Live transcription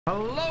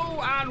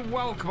Hello and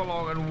welcome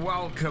along and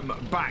welcome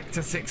back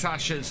to Six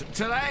Ashes.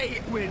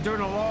 Today we're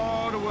doing a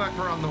lot of work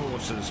around the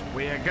horses.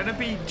 We are going to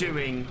be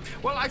doing,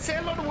 well, I say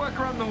a lot of work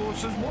around the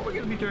horses. What we're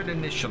going to be doing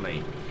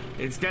initially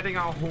is getting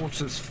our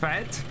horses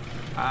fed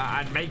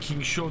and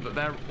making sure that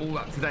they're all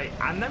up to date.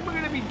 And then we're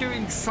going to be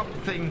doing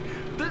something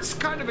that's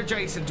kind of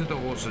adjacent to the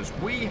horses.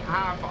 We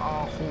have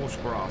our horse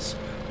grass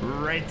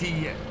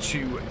ready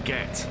to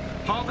get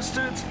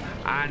harvested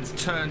and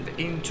turned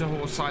into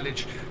horse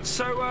silage.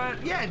 So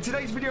yeah, in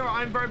today's video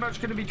I'm very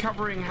much going to be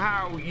covering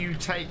how you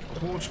take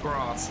horse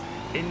grass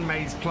in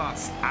Maize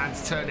Plus and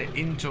turn it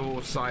into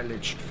horse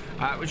silage,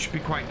 which should be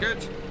quite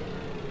good.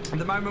 At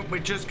the moment we're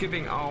just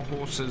giving our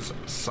horses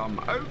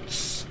some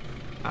oats,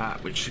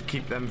 which should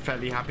keep them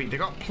fairly happy. They've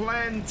got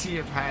plenty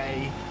of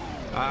hay.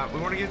 We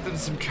want to give them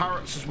some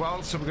carrots as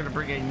well, so we're going to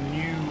bring a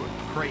new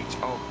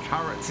crate of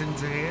carrots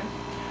into here,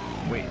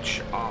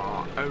 which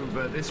are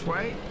over this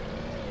way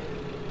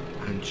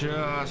and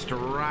just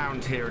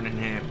around here and in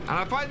here. And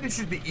I find this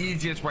is the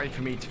easiest way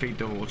for me to feed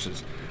the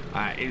horses,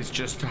 is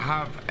just to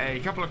have a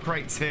couple of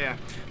crates here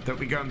that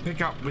we go and pick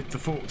up with the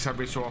forks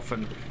every so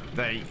often.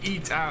 They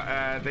eat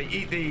out, they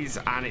eat these,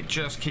 and it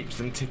just keeps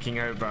them ticking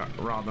over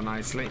rather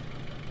nicely.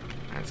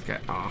 Let's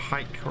get our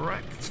height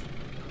correct.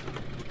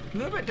 A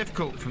little bit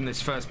difficult from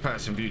this first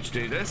person view to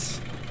do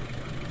this,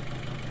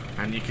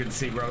 and you can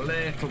see we're a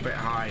little bit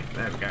high.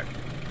 There we go.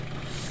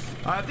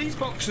 These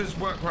boxes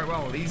work quite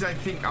well. These, I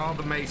think, are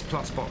the Maize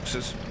Plus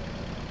boxes,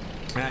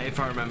 if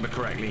I remember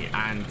correctly.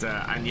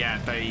 And yeah,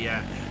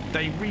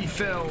 they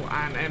refill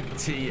and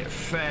empty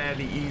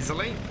fairly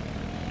easily.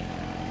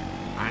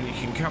 And you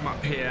can come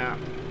up here,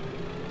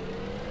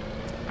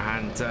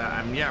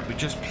 and yeah, we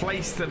just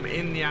place them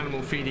in the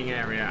animal feeding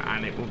area,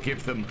 and it will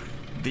give them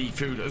the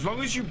food as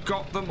long as you've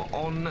got them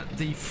on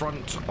the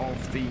front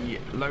of the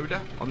loader,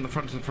 on the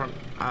front of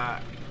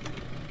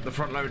the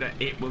front loader.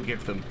 It will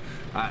give them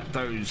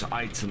those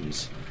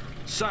items.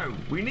 So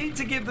we need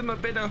to give them a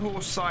bit of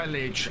horse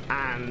silage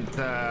and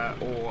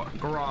or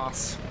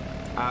grass.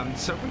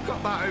 So we've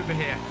got that over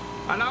here,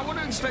 and I want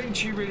to explain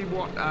to you really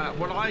what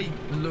I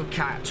look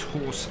at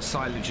horse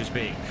silage as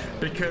being,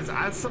 because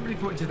as somebody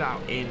pointed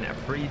out in a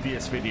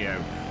previous video,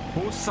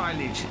 horse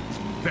silage is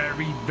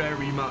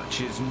very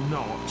much is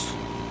not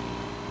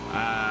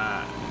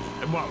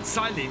well,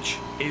 silage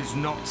is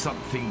not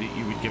something that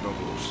you would give a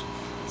horse.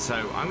 So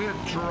I'm going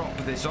to drop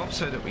this off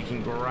so that we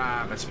can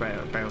grab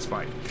a bale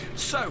spike.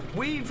 So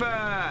we've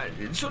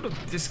sort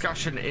of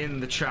discussion in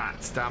the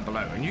chat down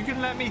below, and you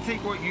can let me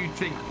think what you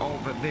think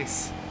of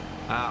this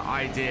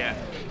idea.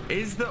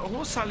 Is that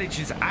horse silage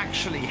is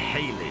actually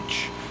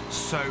haylage,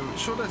 so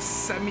sort of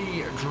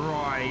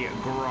semi-dry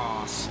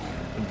grass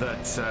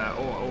that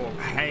or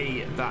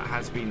hay that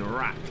has been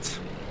wrapped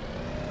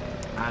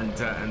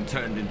and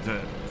turned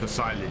into the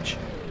silage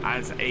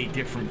as a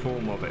different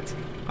form of it,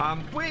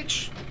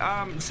 which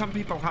some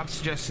people have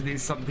suggested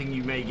is something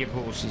you may give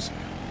horses.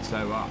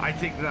 So I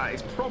think that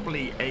is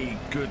probably a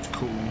good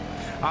call.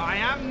 I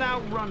am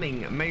now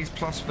running Maize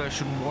Plus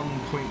version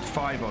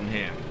 1.5 on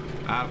here,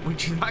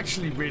 which is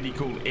actually really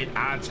cool. It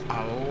adds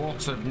a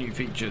lot of new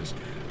features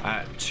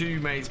to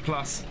Maize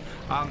Plus.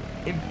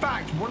 In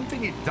fact, one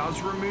thing it does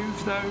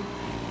remove though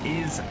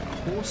is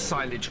horse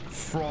silage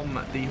from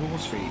the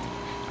horse feed.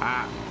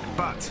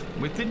 But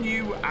with the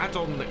new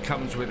add-on that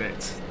comes with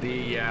it,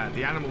 the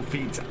animal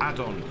feeds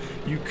add-on,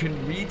 you can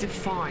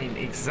redefine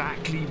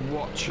exactly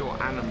what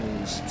your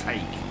animals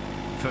take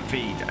for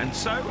feed. And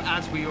so,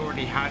 as we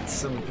already had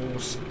some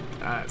horse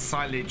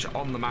silage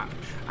on the map,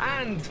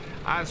 and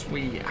as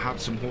we have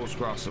some horse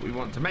grass that we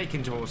want to make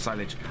into horse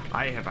silage,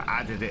 I have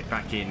added it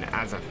back in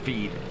as a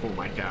feed for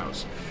my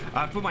cows,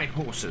 for my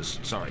horses,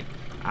 sorry.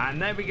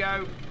 And there we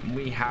go,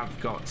 we have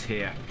got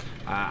here.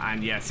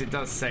 And yes, it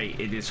does say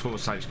it is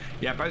horse silage.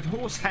 Yeah, both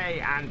horse hay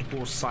and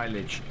horse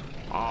silage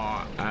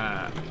are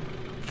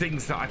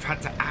things that I've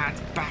had to add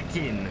back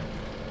in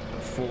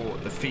for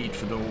the feed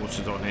for the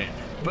horses on here.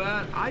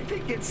 But I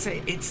think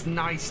it's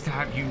nice to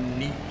have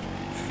unique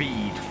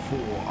feed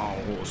for our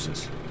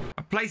horses.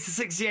 I placed the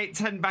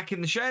 6810 back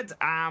in the shed,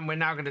 and we're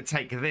now going to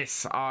take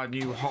this, our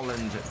New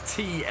Holland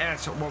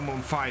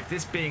TS115,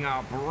 this being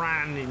our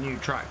brand new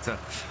tractor.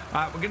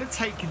 We're going to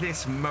take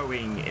this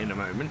mowing in a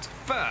moment.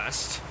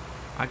 First,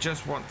 I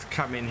just want to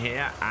come in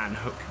here and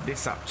hook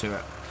this up to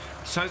it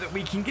so that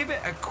we can give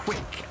it a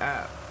quick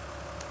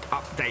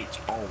update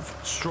of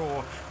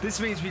straw. This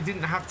means we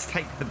didn't have to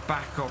take the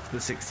back off the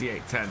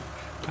 6810,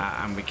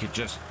 and we could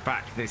just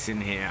back this in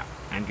here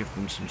and give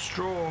them some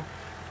straw.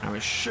 And we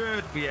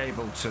should be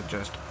able to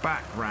just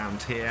back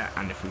round here,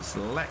 and if we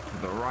select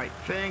the right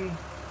thing,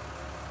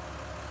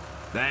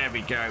 there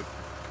we go.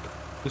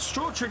 The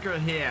straw trigger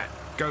here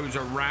goes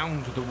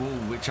around the wool,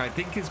 which I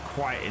think is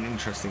quite an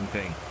interesting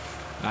thing.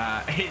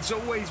 It's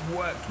always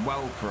worked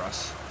well for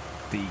us,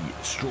 the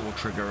straw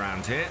trigger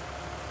around here.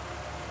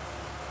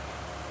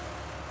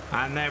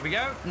 And there we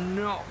go.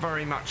 Not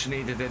very much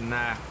needed in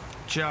there,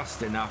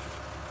 just enough.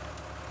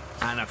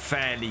 and a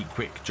fairly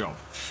quick job.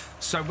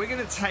 So we're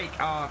going to take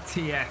our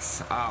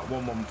TS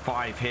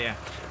 115 here.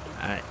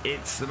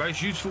 It's the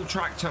most useful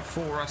tractor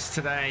for us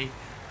today.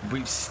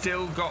 We've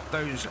still got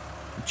those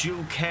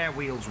dual care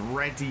wheels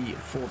ready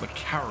for the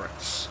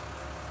carrots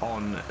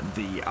on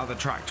the other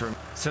tractor.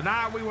 So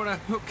now we want to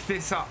hook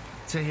this up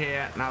to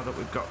here, now that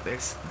we've got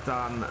this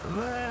done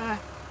there.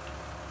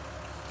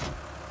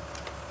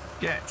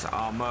 Get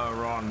our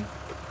mower on,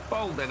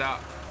 fold it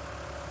up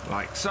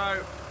like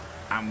so,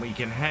 and we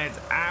can head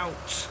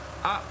out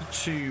up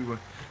to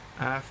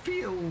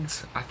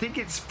field, I think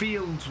it's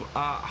field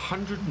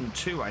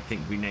 102, I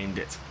think we named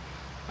it,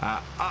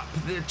 up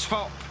the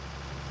top,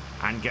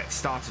 and get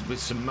started with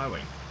some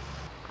mowing.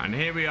 And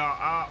here we are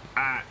up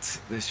at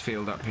this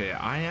field up here.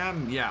 I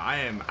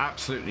am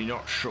absolutely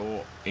not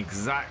sure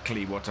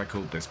exactly what I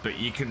called this, but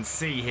you can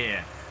see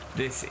here,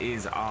 this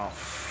is our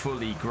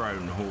fully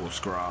grown horse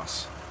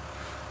grass.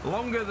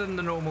 Longer than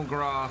the normal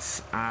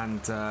grass,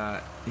 and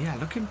yeah,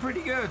 looking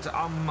pretty good.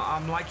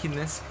 I'm liking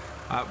this.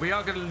 We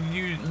are going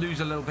to lose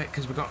a little bit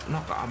because we've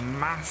not got a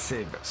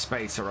massive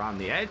space around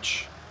the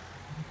edge.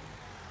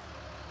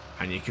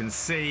 And you can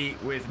see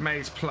with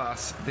Maize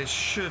Plus, this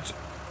should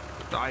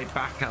die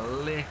back a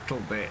little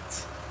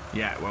bit,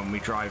 yeah, when we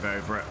drive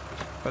over it,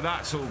 but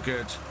that's all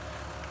good.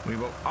 We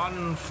will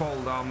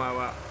unfold our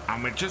mower,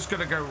 and we're just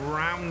going to go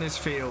round this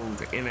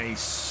field in a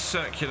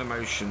circular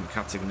motion,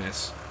 cutting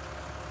this.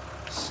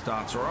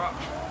 Start her up,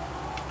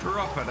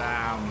 drop her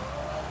down,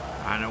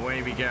 and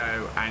away we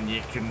go. And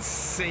you can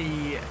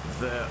see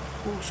the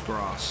horse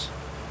grass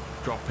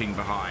dropping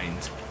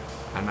behind,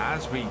 and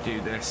as we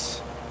do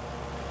this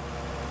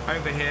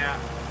over here,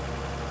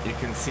 you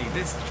can see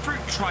this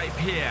fruit tripe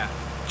here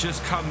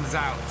just comes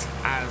out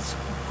as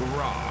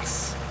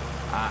grass,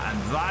 and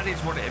that is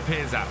what it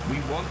appears at. We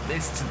want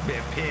this to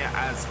appear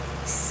as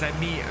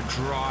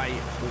semi-dry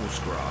horse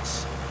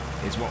grass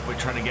is what we're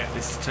trying to get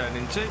this to turn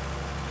into.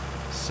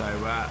 So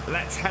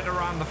let's head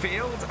around the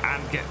field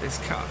and get this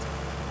cut.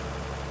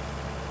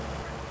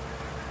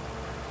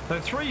 So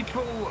 3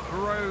 full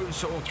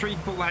rows or 3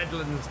 full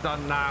headlands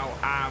done now,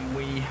 and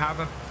we have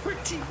a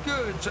pretty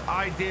good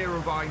idea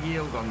of our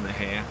yield on the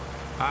here.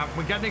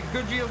 We're getting a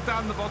good yield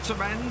down the bottom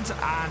end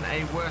and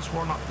a worse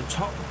one up the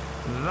top.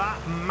 That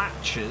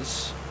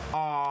matches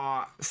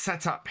our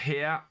setup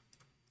here,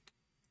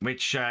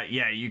 which,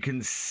 yeah, you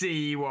can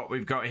see what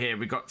we've got here.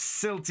 We've got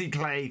silty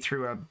clay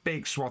through a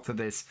big swath of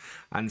this,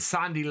 and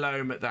sandy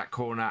loam at that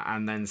corner,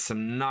 and then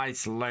some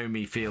nice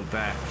loamy field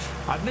there.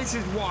 And this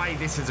is why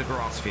this is a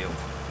grass field.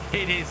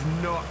 It is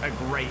not a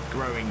great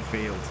growing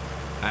field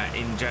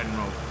in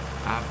general,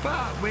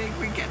 but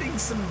we're getting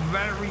some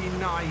very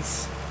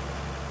nice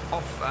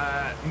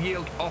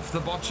yield off the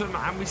bottom,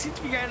 and we seem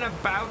to be getting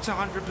about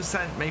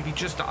 100%, maybe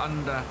just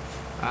under,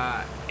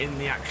 in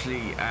the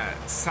actually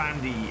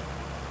sandy,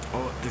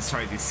 or the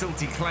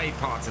silty clay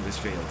part of this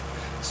field.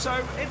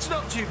 So it's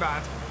not too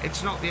bad.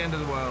 It's not the end of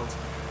the world.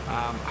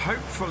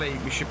 Hopefully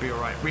we should be all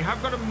right. We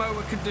have got a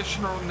mower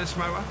conditioner on this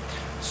mower,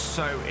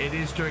 so it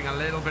is doing a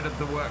little bit of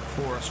the work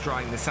for us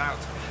drying this out.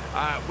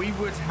 We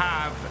would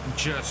have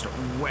just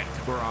wet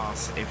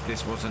grass if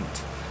this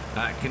wasn't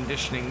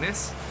conditioning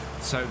this.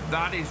 So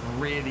that is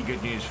really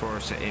good news for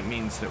us. It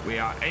means that we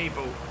are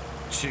able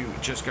to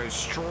just go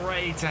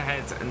straight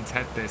ahead and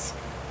head this,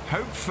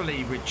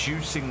 hopefully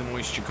reducing the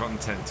moisture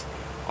content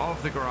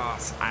of the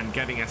grass and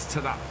getting us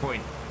to that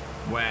point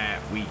where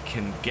we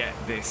can get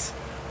this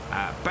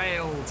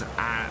baled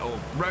or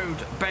road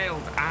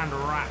baled and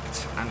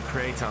wrapped and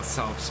create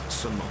ourselves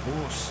some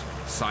horse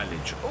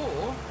silage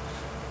or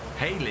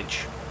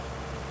haylage.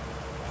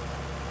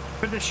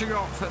 Finishing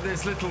off at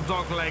this little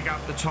dog leg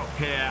up the top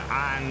here,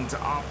 and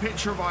our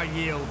picture of our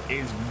yield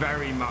is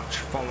very much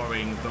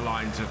following the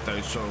lines of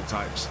those soil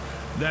types.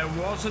 There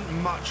wasn't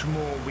much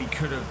more we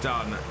could have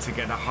done to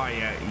get a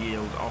higher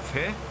yield off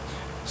here,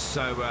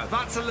 so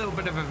that's a little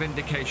bit of a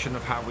vindication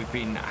of how we've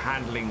been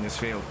handling this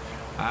field,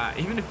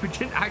 even if we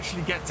didn't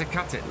actually get to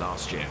cut it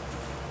last year.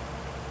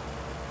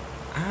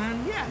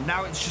 And yeah,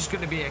 now it's just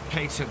going to be a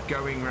case of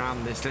going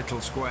around this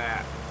little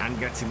square and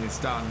getting this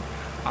done.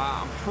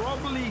 I'm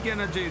probably going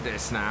to do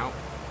this now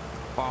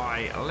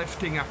by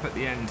lifting up at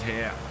the end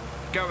here,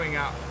 going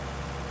up,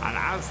 and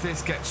as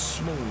this gets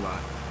smaller,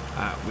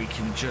 we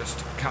can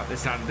just cut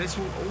this down. This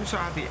will also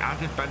have the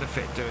added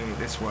benefit, doing it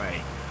this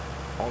way,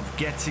 of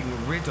getting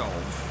rid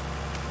of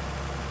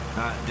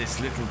this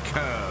little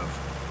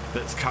curve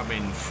that's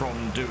coming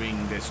from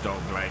doing this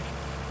dog leg,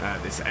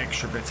 this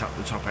extra bit up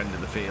the top end of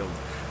the field.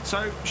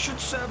 So should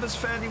serve us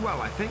fairly well,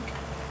 I think.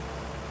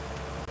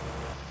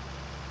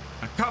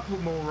 A couple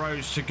more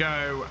rows to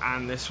go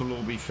and this will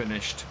all be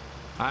finished.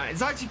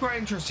 It's actually quite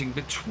interesting.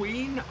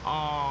 Between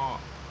our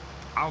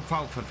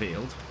alfalfa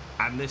field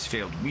and this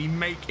field, we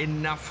make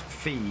enough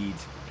feed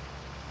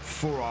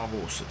for our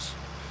horses.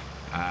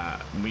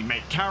 We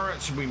make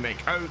carrots, we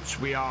make oats.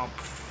 We are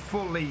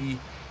fully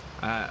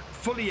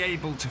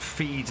able to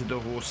feed the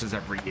horses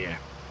every year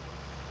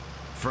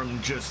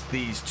from just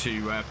these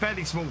two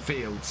fairly small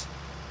fields.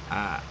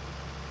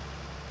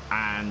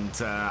 And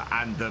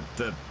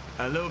the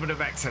a little bit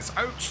of excess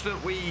oats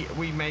that we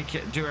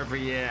do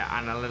every year,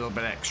 and a little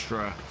bit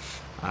extra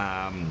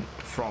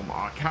from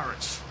our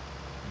carrots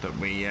that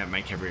we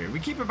make every year. We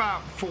keep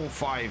about 4 or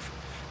 5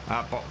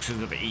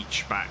 boxes of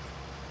each back.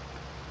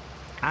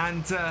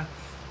 And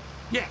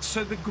yeah,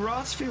 so the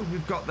grass field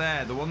we've got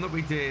there, the one that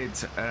we did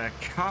a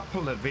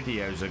couple of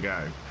videos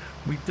ago,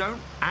 we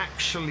don't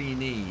actually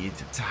need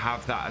to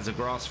have that as a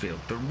grass field.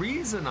 The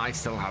reason I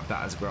still have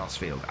that as a grass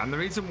field, and the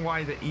reason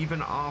why that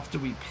even after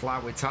we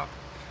plow it up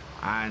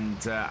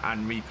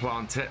and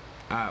replant it,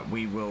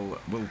 we'll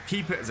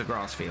keep it as a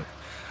grass field,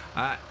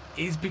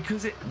 is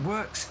because it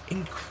works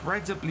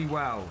incredibly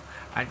well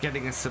at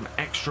getting us some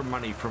extra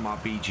money from our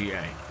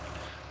BGA.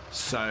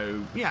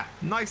 So yeah,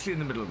 nicely in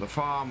the middle of the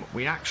farm.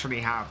 We actually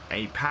have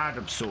a pad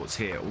of sorts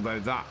here, although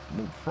that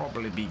will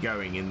probably be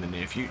going in the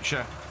near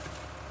future.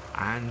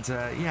 And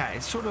yeah,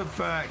 it sort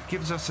of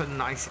gives us a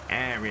nice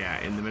area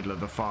in the middle of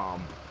the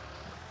farm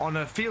on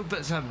a field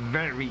that's a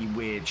very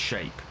weird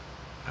shape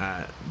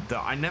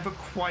that I never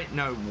quite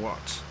know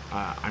what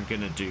I'm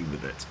going to do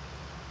with it.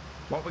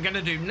 What we're going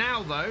to do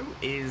now, though,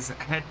 is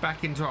head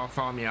back into our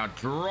farmyard,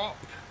 drop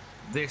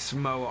this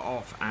mower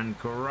off and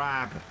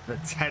grab the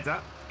tedder,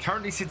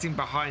 currently sitting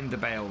behind the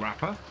bale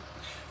wrapper.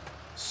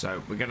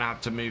 So we're going to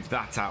have to move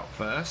that out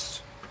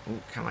first. Oh,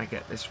 can I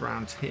get this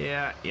round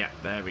here? Yeah,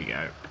 there we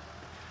go.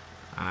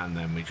 And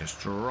then we just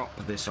drop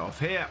this off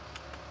here,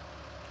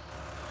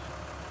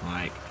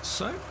 like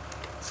so.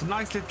 It's a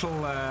nice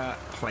little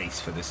place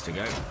for this to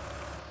go.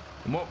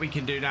 And what we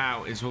can do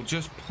now is we'll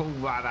just pull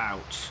that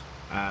out,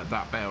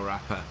 that bale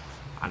wrapper,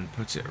 and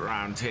put it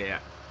around here.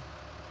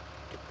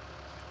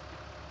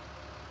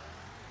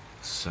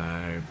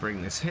 So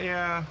bring this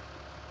here,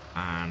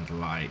 and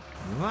like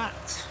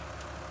that.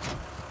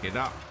 Pick it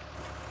up.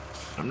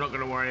 I'm not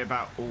going to worry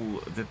about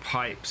all the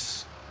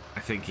pipes. I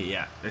think,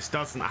 yeah, this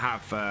doesn't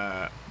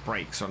have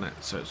brakes on it,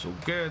 so it's all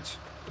good.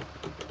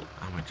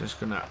 And we're just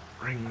going to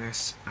bring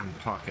this and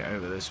park it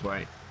over this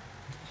way.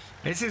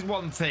 This is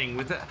one thing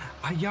with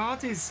our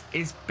yard is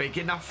big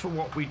enough for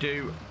what we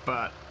do,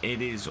 but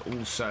it is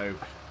also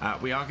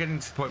we are getting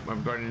to the point where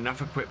we've got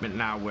enough equipment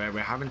now where we're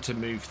having to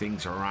move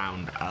things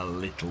around a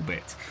little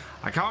bit.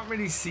 I can't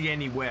really see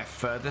anywhere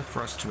further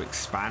for us to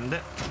expand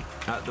it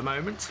at the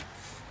moment.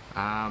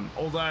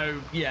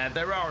 Although, yeah,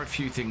 there are a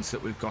few things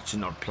that we've got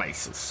in odd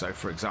places. So,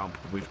 for example,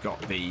 we've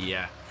got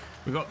the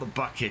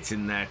bucket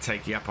in there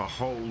taking up a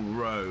whole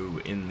row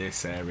in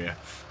this area.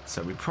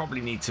 So we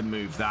probably need to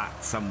move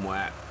that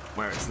somewhere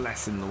where it's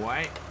less in the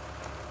way.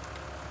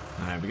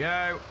 There we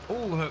go,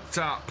 all hooked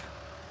up,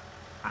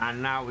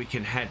 and now we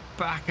can head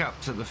back up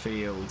to the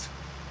field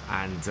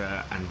and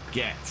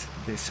get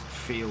this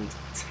field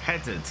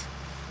tethered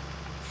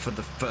for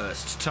the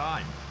first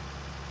time.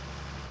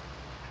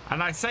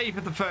 And I say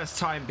for the first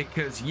time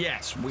because,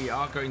 yes, we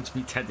are going to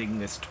be tedding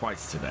this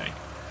twice today.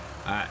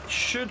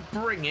 Should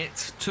bring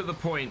it to the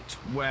point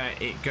where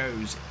it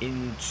goes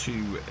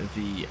into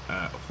the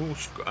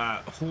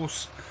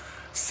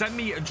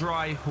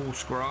semi-dry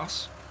horse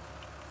grass.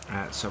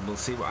 So we'll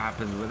see what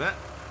happens with it.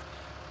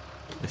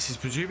 This is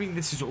presuming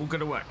this is all going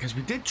to work, because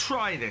we did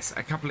try this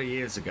a couple of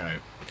years ago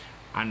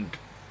and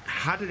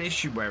had an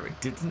issue where it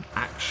didn't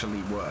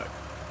actually work.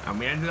 And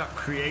we ended up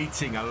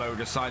creating a load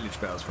of silage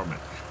bales from it.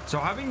 So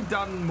having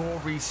done more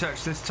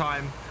research this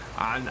time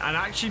and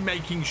actually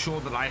making sure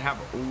that I have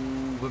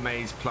all the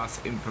Maize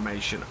Plus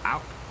information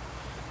out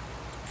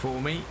for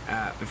me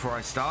before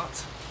I start.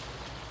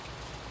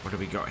 What do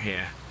we got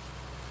here?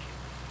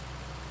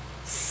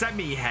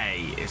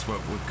 Semi-hay is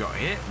what we've got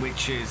here,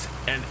 which is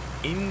an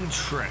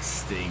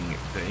interesting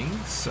thing.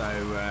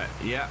 So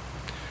yeah,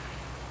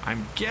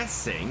 I'm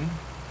guessing,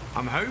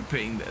 I'm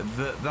hoping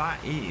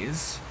that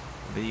is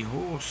the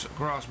horse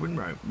grass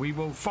windrow. We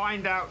will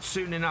find out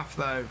soon enough,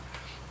 though,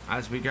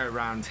 as we go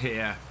around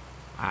here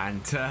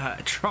and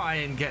try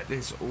and get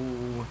this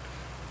all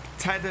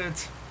tethered,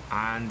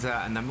 and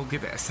then we'll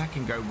give it a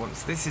second go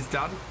once this is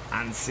done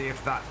and see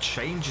if that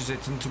changes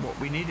it into what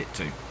we need it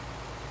to.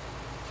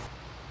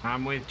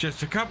 And with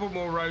just a couple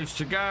more rows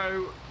to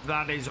go,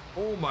 that is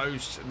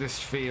almost this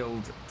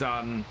field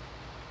done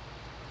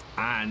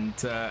and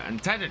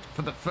tethered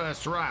for the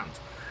first round.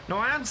 Now,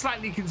 I am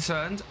slightly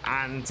concerned,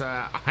 and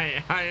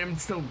I am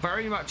still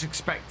very much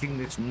expecting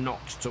this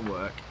not to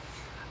work.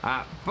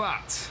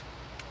 But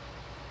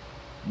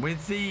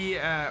with the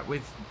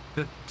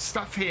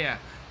stuff here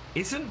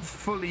isn't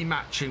fully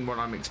matching what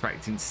I'm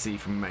expecting to see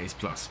from Maize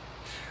Plus.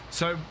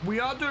 So we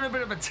are doing a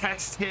bit of a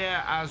test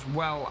here as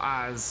well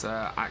as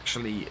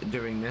actually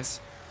doing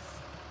this.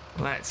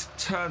 Let's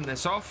turn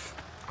this off,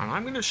 and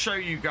I'm going to show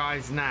you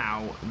guys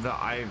now that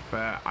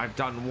I've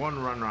done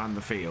one run around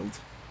the field.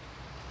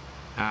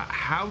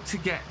 How to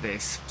get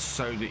this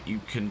so that you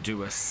can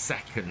do a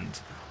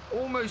second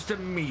almost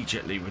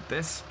immediately with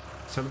this.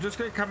 So I'm just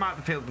going to come out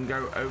the field and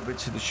go over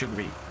to the sugar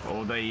beet,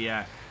 or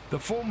the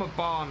former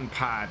barn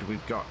pad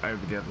we've got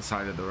over the other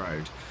side of the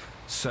road,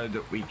 so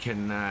that we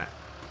can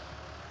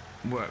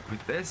work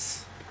with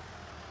this.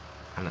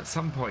 And at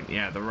some point,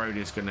 yeah, the road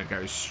is going to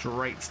go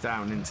straight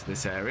down into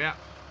this area.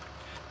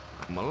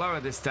 And we'll lower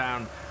this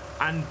down,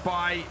 and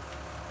by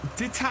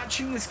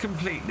detaching this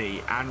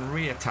completely and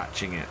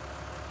reattaching it,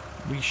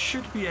 we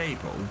should be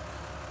able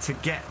to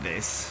get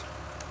this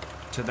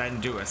to then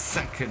do a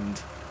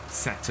second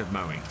set of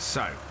mowing.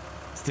 So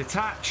it's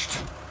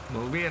detached,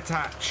 we'll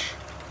reattach,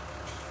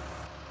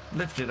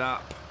 lift it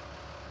up,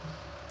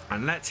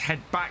 and let's head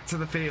back to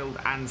the field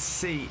and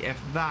see if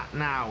that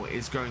now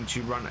is going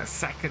to run a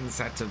second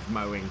set of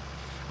mowing,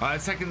 a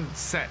second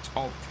set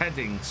of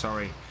tedding,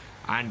 sorry,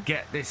 and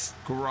get this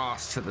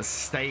grass to the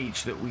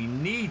stage that we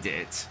need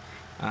it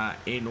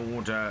in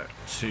order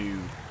to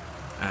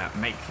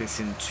make this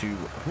into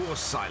horse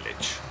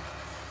silage.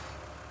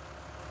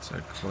 So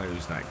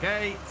close that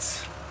gate,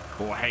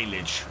 or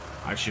haylage,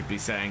 I should be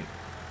saying.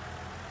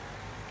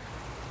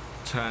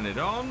 Turn it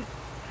on.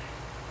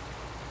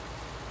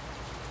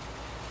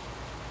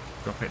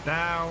 Drop it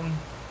down.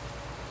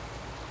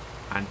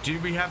 And do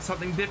we have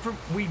something different?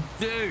 We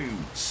do.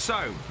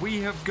 So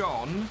we have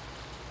gone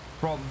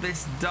from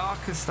this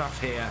darker stuff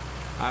here,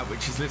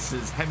 which is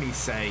listed as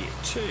hemisay,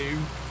 to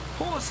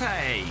horse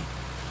hay,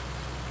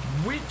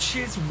 which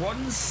is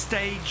one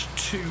stage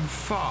too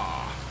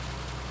far.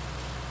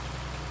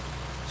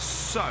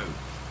 So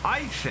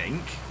I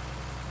think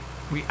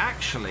we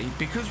actually,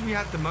 because we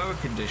had the mower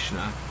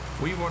conditioner,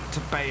 we want to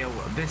bale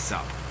this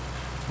up.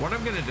 What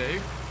I'm going to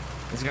do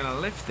is going to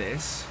lift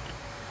this,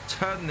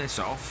 turn this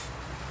off,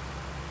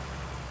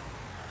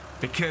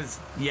 because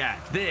yeah,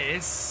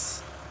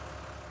 this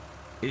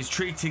is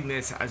treating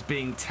this as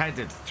being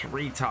tedded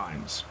 3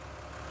 times,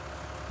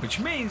 which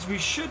means we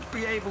should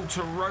be able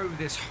to row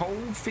this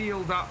whole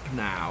field up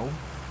now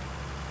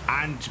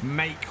and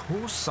make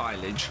horse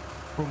silage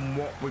from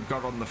what we've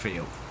got on the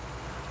field.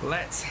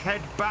 Let's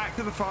head back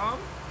to the farm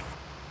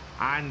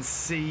and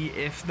see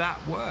if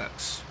that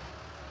works.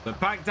 We're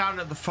back down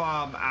at the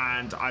farm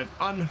and I've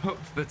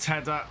unhooked the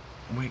tedder.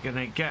 We're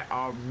gonna get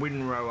our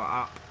windrower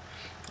up,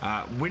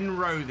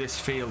 windrow this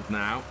field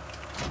now,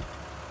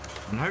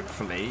 and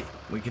hopefully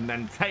we can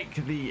then take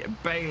the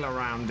bale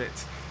around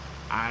it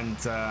and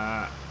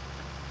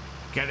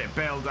get it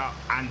baled up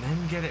and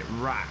then get it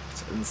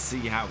wrapped and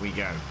see how we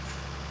go.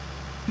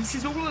 This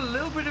is all a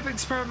little bit of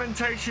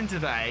experimentation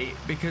today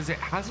because it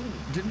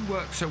didn't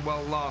work so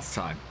well last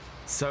time.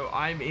 So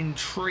I'm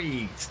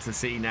intrigued to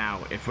see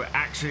now if we're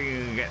actually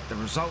going to get the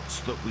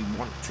results that we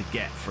want to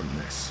get from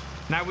this.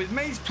 Now with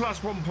Maize Plus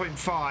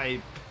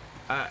 1.5,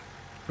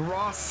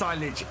 grass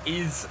silage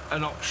is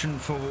an option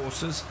for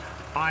horses.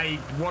 I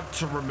want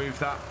to remove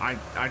that.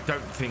 I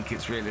don't think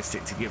it's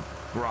realistic to give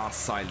grass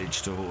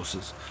silage to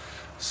horses.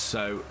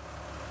 So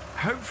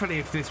hopefully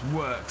if this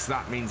works,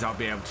 that means I'll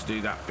be able to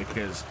do that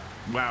because,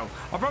 well,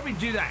 I'll probably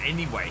do that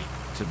anyway,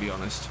 to be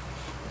honest,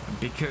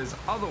 because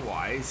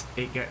otherwise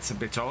it gets a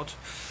bit odd.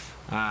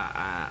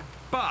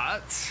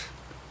 But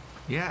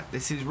yeah,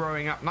 this is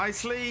rowing up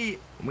nicely.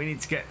 We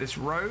need to get this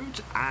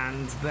rowed,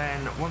 and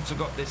then once I've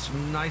got this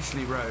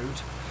nicely rowed,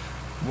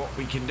 what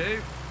we can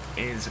do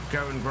is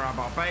go and grab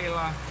our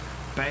baler,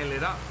 bale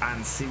it up,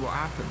 and see what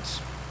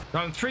happens.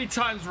 Done 3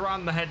 times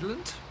around the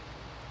headland,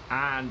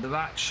 and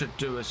that should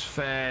do us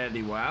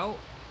fairly well.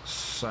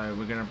 So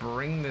we're going to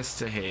bring this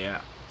to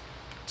here,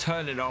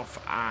 turn it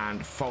off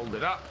and fold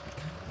it up.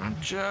 I'm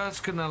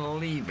just going to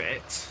leave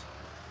it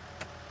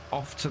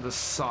off to the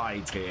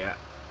side here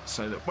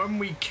so that when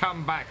we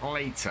come back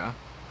later,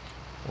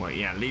 well,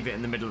 yeah, leave it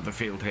in the middle of the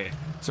field here.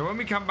 So when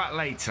we come back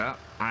later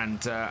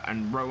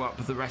and row up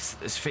the rest of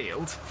this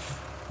field,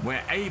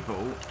 we're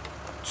able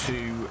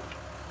to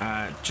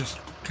just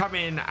come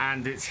in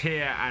and it's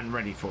here and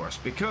ready for us,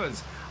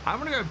 because I'm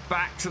going to go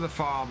back to the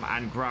farm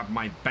and grab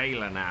my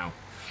baler now.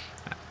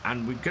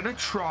 And we're going to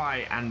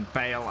try and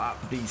bale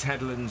up these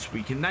headlands.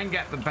 We can then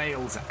get the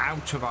bales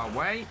out of our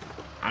way,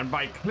 and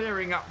by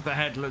clearing up the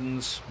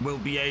headlands, we'll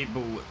be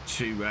able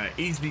to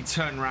easily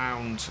turn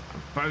around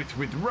both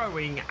with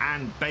rowing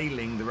and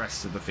baling the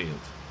rest of the field.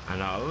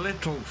 And our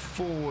little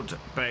Ford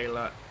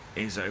baler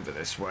is over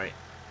this way.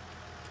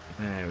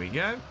 There we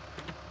go.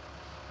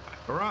 Back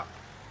her up.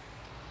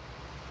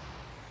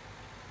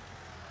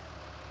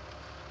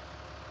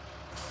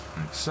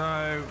 Like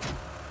so.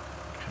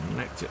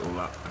 Connect it all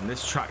up, and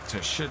this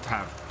tractor should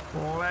have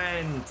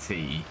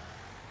plenty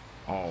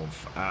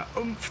of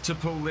oomph to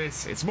pull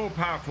this. It's more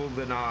powerful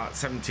than our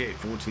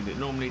 7840 that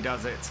normally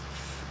does it.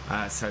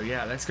 So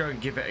yeah, let's go and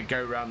give it a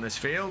go around this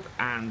field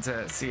and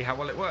see how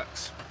well it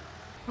works.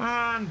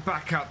 And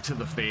back up to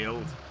the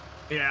field.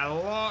 Yeah,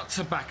 lots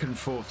of back and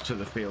forth to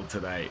the field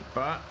today,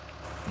 but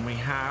we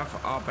have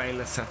our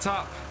baler set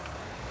up.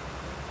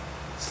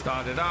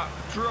 Start it up,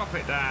 drop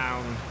it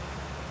down.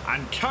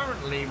 And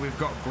currently we've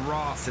got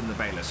grass in the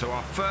baler, so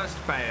our first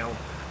bale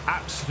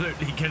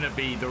absolutely gonna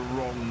be the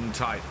wrong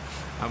type,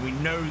 and we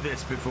know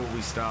this before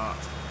we start.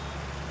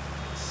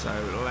 So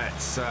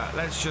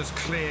let's just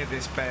clear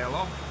this bale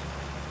off,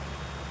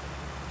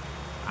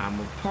 and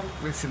we'll plonk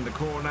this in the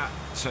corner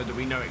so that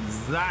we know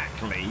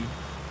exactly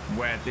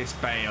where this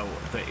bale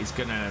that is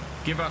gonna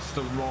give us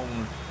the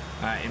wrong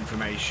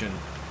information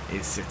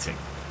is sitting.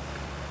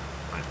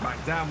 Right,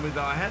 back down with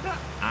our header,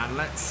 and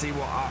let's see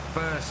what our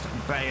first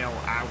bale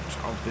out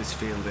of this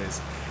field is.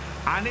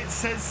 And it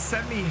says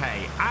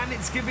semi-hay, and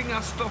it's giving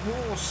us the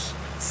horse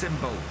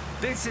symbol.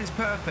 This is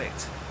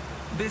perfect.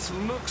 This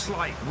looks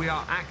like we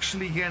are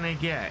actually going to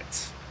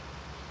get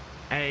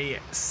a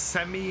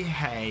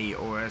semi-hay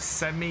or a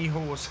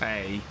semi-horse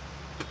hay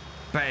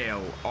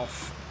bale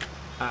off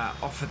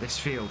of this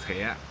field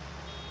here.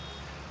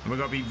 And we've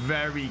got to be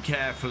very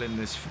careful in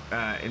this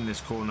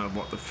corner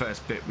what the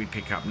first bit we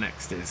pick up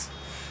next is,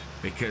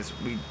 because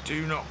we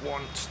do not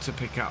want to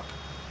pick up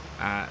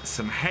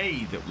some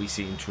hay that we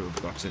seem to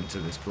have got into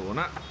this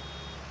corner.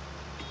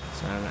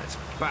 So let's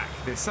back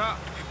this up.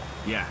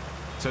 Yeah,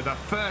 so the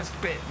first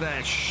bit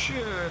there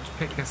should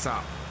pick us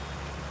up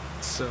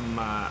some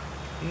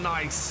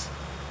nice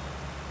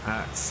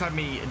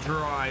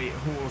semi-dry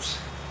horse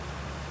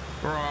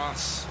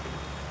grass.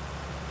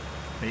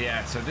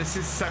 Yeah, so this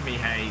is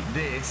semi-hay.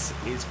 This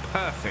is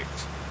perfect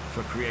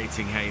for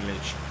creating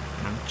haylage.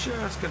 And I'm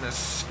just going to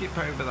skip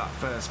over that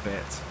first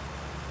bit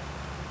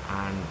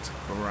and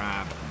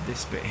grab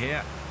this bit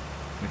here,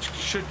 which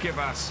should give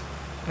us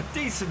a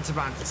decent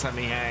amount of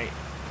semi-hay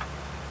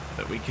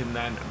that we can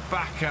then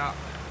back up,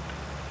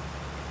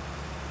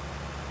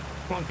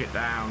 plonk it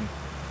down.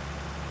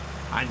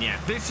 And yeah,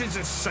 this is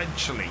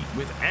essentially,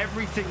 with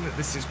everything that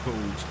this is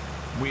called,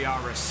 we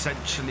are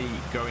essentially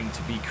going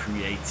to be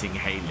creating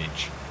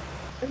haylage.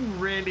 I'm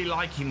really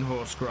liking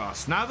horse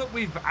grass. Now that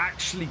we've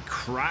actually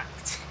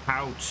cracked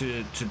how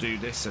to do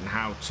this and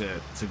how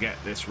to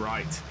get this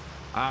right,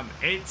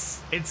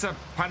 it's a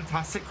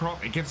fantastic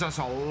crop. It gives us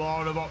a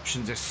lot of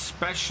options,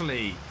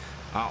 especially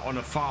on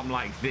a farm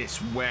like this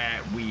where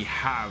we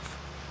have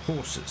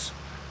horses.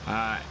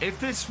 If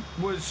this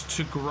was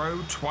to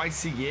grow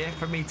twice a year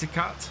for me to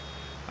cut,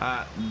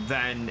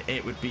 then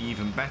it would be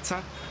even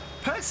better.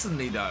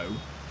 Personally though,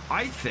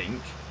 I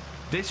think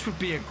this would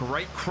be a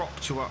great crop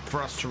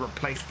for us to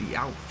replace the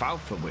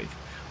alfalfa with.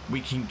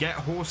 We can get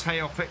horse hay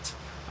off it,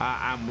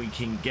 and we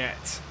can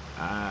get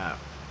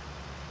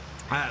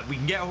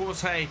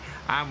horse hay,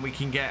 and we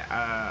can get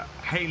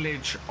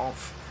haylage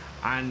off,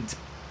 and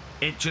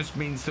it just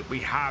means that we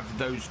have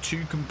those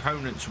two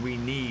components we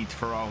need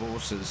for our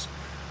horses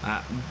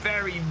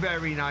very,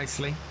 very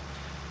nicely.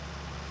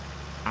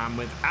 And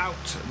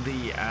without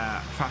the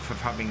faff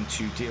of having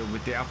to deal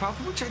with the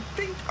alfalfa, which I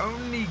think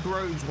only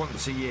grows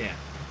once a year.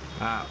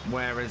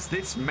 Whereas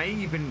this may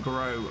even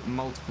grow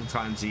multiple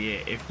times a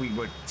year if we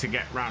were to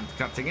get round to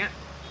cutting it.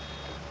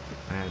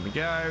 There we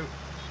go.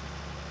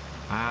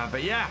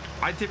 But yeah,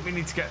 I think we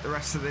need to get the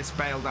rest of this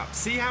baled up.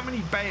 See how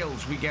many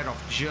bales we get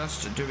off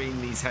just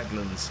doing these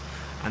headlands.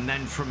 And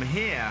then from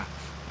here,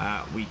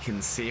 we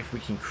can see if we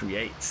can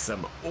create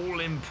some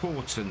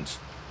all-important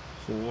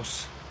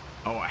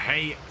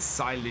hay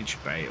silage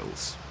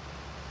bales.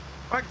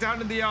 Back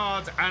down in the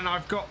yard, and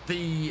I've got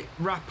the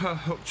wrapper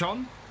hooked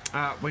on.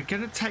 We're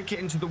going to take it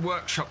into the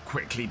workshop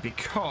quickly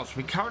because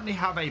we currently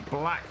have a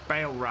black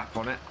bale wrap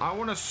on it. I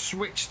want to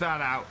switch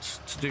that out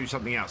to do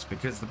something else,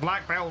 because the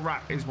black bale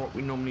wrap is what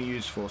we normally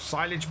use for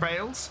silage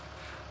bales,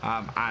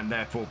 and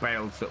therefore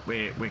bales that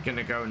we're going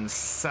to go and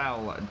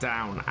sell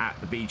down at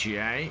the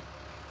BGA.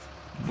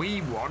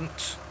 We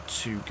want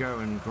to go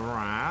and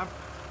grab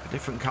a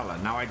different color.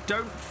 Now, I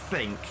don't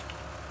think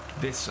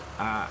this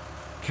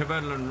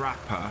Kverneland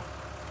wrapper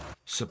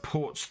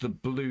supports the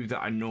blue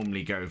that I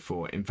normally go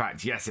for. In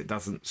fact, yes, it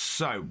doesn't.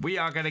 So we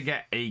are going to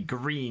get a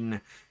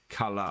green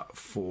color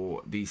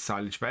for these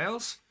silage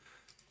bales.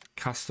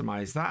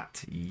 Customize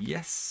that.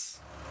 Yes.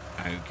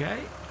 Okay.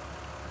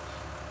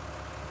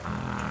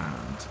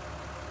 And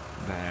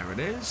there it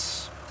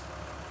is.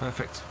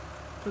 Perfect.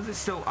 Does it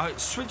still... Oh,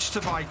 it's switched to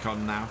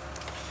Vicon now.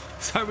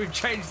 So we've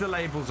changed the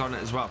labels on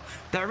it as well.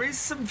 There is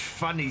some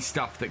funny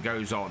stuff that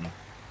goes on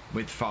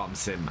with Farm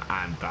Sim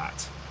and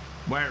that,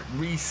 where it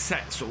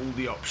resets all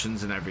the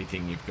options and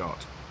everything you've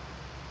got.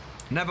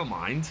 Never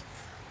mind.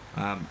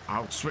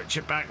 I'll switch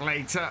it back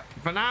later.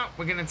 For now,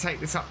 we're going to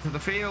take this up to the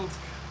field.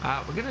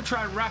 We're going to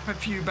try and wrap a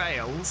few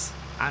bales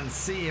and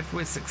see if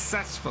we're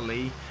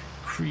successfully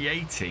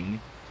creating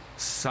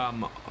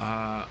some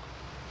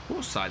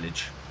horse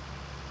silage.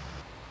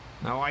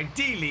 Now,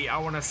 ideally, I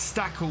want to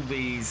stack all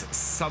these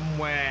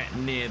somewhere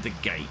near the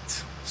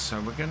gate. So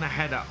we're going to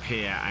head up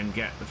here and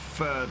get the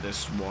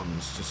furthest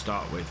ones to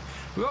start with.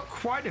 We've got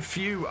quite a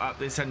few up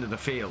this end of the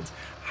field.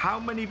 How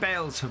many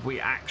bales have we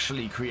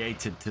actually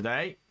created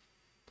today?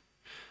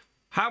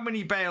 How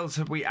many bales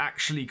have we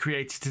actually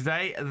created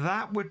today?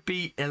 That would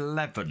be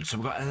 11. So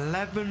we've got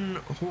 11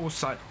 horse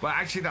silage. Well,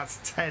 actually, that's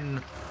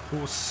 10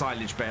 horse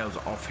silage bales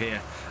off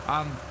here.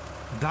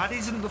 That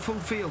isn't the full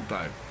field,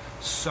 though.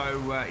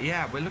 So,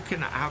 yeah, we're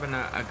looking at having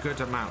a good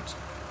amount.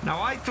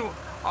 Now, I thought,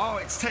 oh,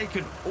 it's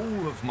taken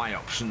all of my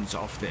options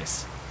off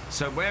this.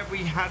 So where we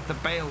had the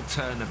bale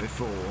turner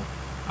before,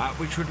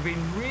 which would have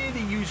been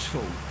really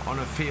useful on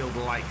a field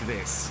like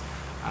this,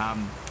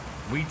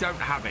 we don't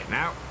have it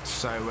now.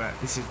 So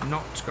this is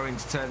not going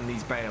to turn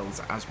these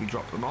bales as we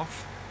drop them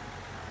off.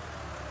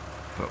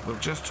 But we'll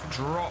just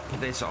drop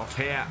this off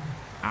here.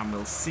 and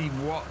we'll see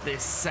what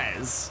this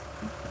says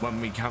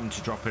when we come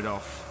to drop it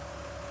off.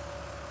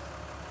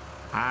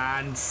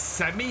 And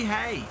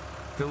semi-hay,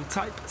 fill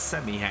type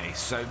semi-hay.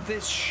 So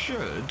this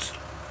should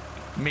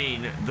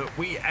mean that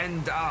we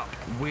end up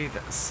with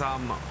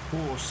some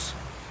horse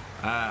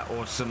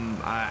or some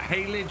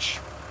haylage.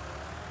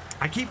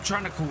 I keep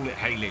trying to call it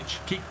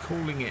haylage, keep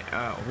calling it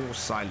horse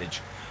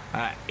silage.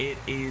 It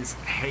is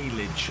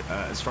haylage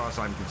as far as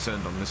I'm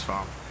concerned on this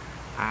farm.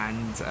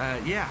 And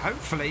yeah,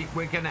 hopefully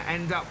we're going to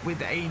end up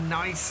with a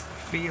nice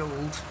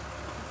field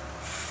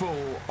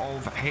full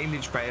of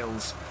haylage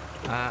bales,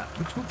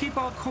 which will keep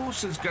our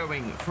coursers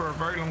going for a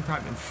very long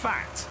time. In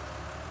fact,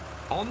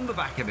 on the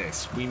back of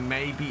this, we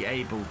may be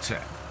able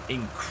to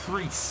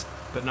increase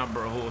the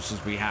number of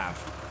horses we have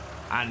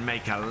and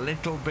make a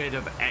little bit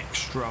of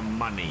extra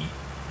money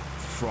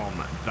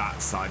from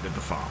that side of the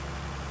farm.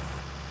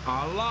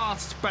 Our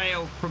last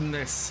bale from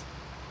this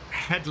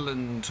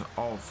headland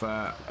of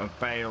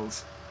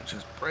bales,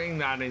 just bring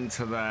that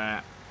into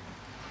there,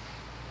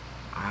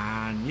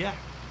 and yeah,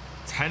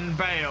 10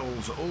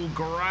 bales all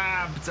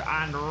grabbed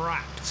and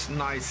wrapped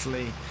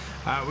nicely.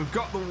 We've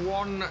got the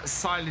one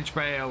silage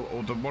bale,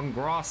 or the one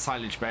grass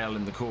silage bale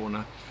in the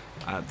corner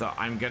that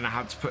I'm going to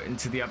have to put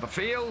into the other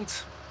field.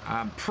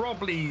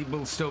 Probably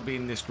will still be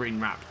in this green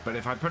wrap, but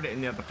if I put it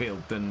in the other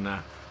field, then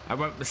I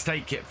won't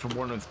mistake it for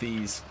one of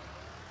these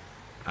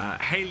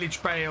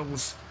haylage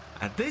bales.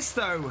 This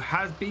though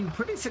has been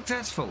pretty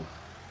successful.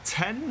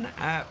 10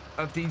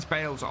 of these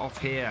bales off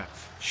here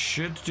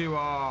should do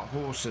our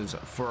horses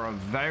for a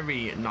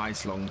very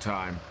nice long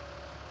time.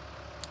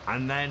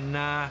 And then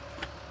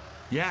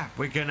yeah,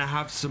 we're gonna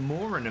have some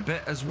more in a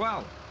bit as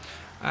well.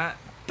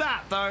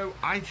 That though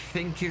I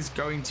think is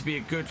going to be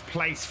a good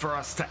place for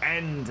us to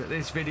end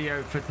this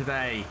video for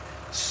today.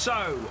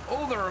 So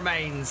all that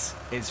remains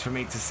is for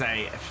me to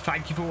say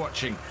thank you for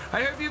watching.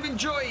 I hope you've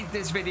enjoyed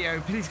this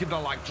video. Please give it a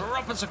like,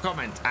 drop us a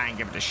comment and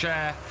give it a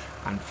share.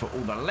 And for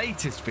all the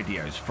latest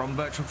videos from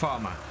Virtual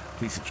Farmer,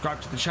 please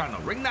subscribe to the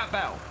channel, ring that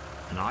bell,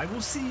 and I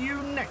will see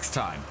you next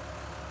time.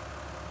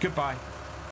 Goodbye.